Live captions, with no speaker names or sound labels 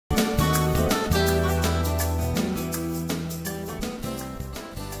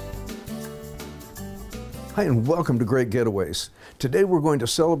Hi, and welcome to Great Getaways. Today we're going to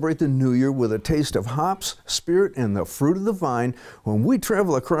celebrate the new year with a taste of hops, spirit, and the fruit of the vine when we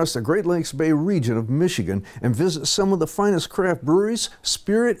travel across the Great Lakes Bay region of Michigan and visit some of the finest craft breweries,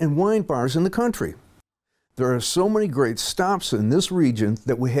 spirit, and wine bars in the country. There are so many great stops in this region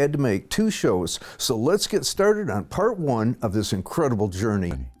that we had to make 2 shows, so let's get started on part 1 of this incredible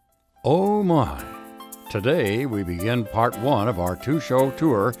journey. Oh my! Today we begin part 1 of our 2-show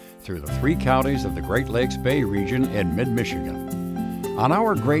tour through the 3 counties of the Great Lakes Bay region in mid-Michigan. On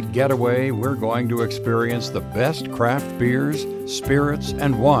our Great Getaway, we're going to experience the best craft beers, spirits,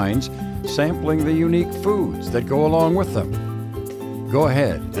 and wines, sampling the unique foods that go along with them. Go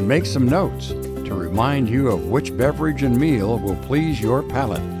ahead and make some notes to remind you of which beverage and meal will please your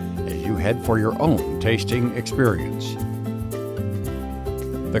palate as you head for your own tasting experience.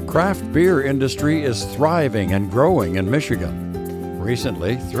 The craft beer industry is thriving and growing in Michigan.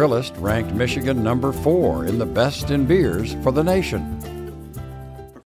 Recently, Thrillist ranked Michigan number 4 in the best in beers for the nation.